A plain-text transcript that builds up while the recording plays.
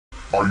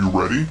Are you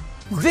ready?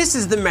 This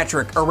is the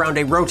metric around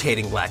a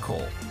rotating black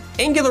hole.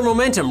 Angular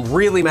momentum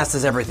really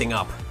messes everything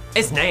up.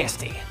 It's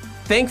nasty.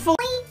 Thankfully,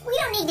 we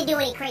don't need to do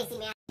any crazy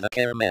math. The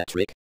Kerr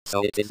metric,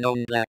 so it is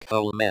known black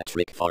hole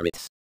metric for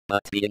its.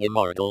 But being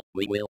immortal,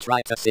 we will try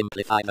to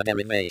simplify the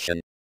derivation.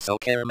 So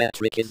Kerr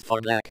metric is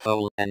for black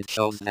hole and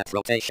shows that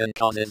rotation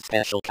causes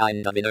special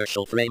kind of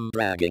inertial frame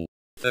dragging.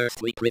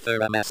 First we prefer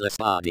a massless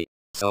body,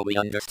 so we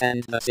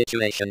understand the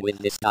situation with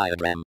this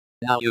diagram.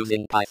 Now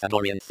using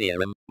Pythagorean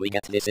theorem, we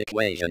get this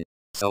equation.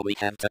 So we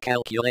have to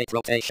calculate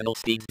rotational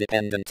speed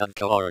dependent on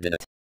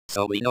coordinate.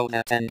 So we know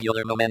that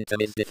angular momentum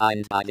is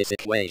defined by this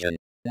equation.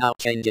 Now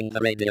changing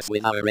the radius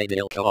with our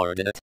radial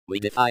coordinate, we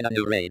define a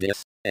new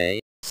radius, a,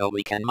 so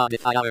we can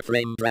modify our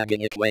frame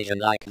dragging equation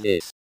like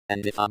this.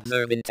 And if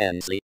observe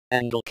intensely,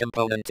 angle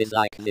component is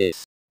like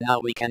this.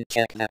 Now we can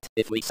check that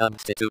if we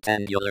substitute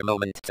angular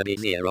moment to be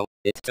 0,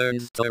 it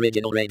turns to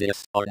original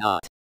radius or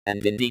not.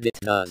 And indeed it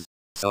does.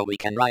 So we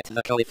can write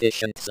the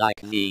coefficients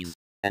like these.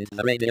 And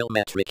the radial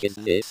metric is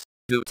this,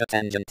 due to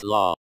tangent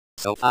law.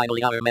 So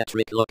finally our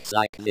metric looks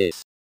like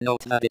this.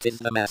 Note that it is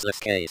the massless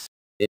case.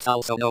 It's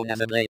also known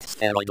as oblate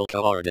spheroidal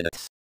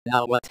coordinates.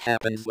 Now what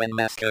happens when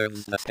mass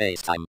curves the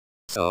spacetime?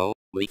 So,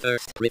 we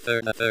first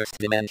prefer the first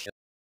dimension,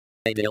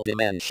 radial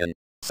dimension.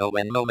 So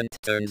when moment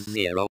turns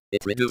 0,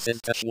 it reduces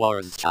to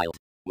Schwarzschild.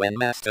 When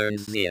mass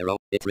turns 0,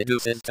 it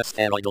reduces to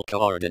spheroidal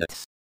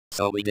coordinates.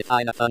 So we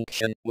define a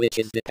function which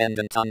is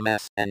dependent on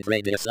mass and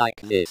radius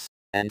like this,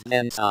 and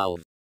then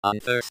solve. On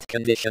first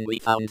condition we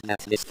found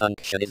that this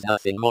function is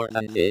nothing more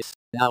than this.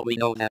 Now we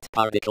know that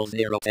particles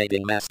near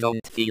rotating mass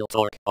don't feel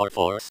torque or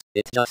force,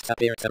 it just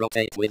appear to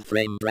rotate with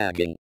frame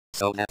dragging.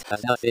 So that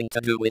has nothing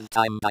to do with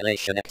time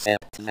dilation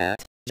except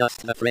that,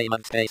 just the frame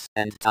of space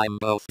and time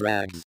both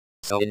drags.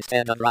 So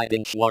instead of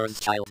writing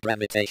Schwarzschild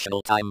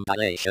gravitational time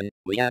dilation,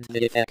 we add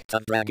the effect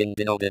of dragging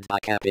denoted by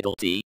capital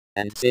T,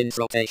 and since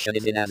rotation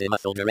is in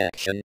azimuthal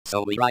direction,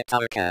 so we write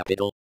our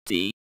capital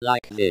T,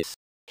 like this.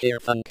 Here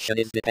function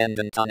is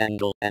dependent on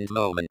angle and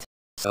moment.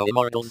 So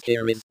immortals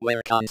here is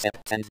where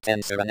concept and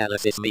tensor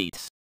analysis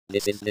meets.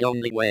 This is the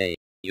only way.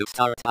 You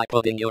start by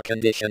putting your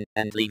condition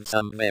and leave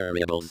some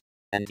variables.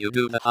 And you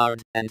do the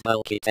hard and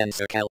bulky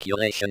tensor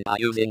calculation by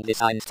using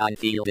this Einstein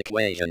field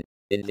equation.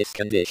 In this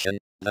condition,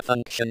 the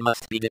function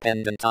must be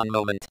dependent on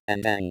moment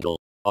and angle,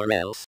 or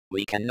else,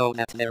 we can know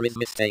that there is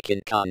mistake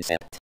in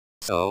concept.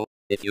 So,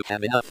 if you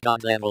have enough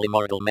god-level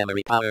immortal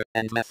memory power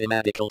and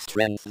mathematical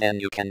strength,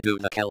 then you can do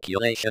the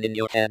calculation in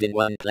your head in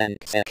 1 Planck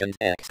second!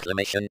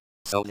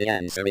 So the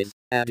answer is,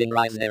 adding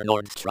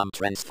Reisner-Nordstrom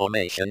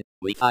transformation,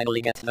 we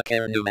finally get the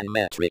Kerr-Newman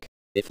metric.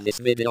 If this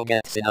video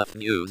gets enough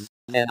views,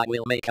 then I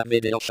will make a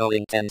video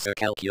showing tensor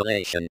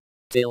calculation.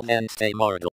 Till then stay mortal.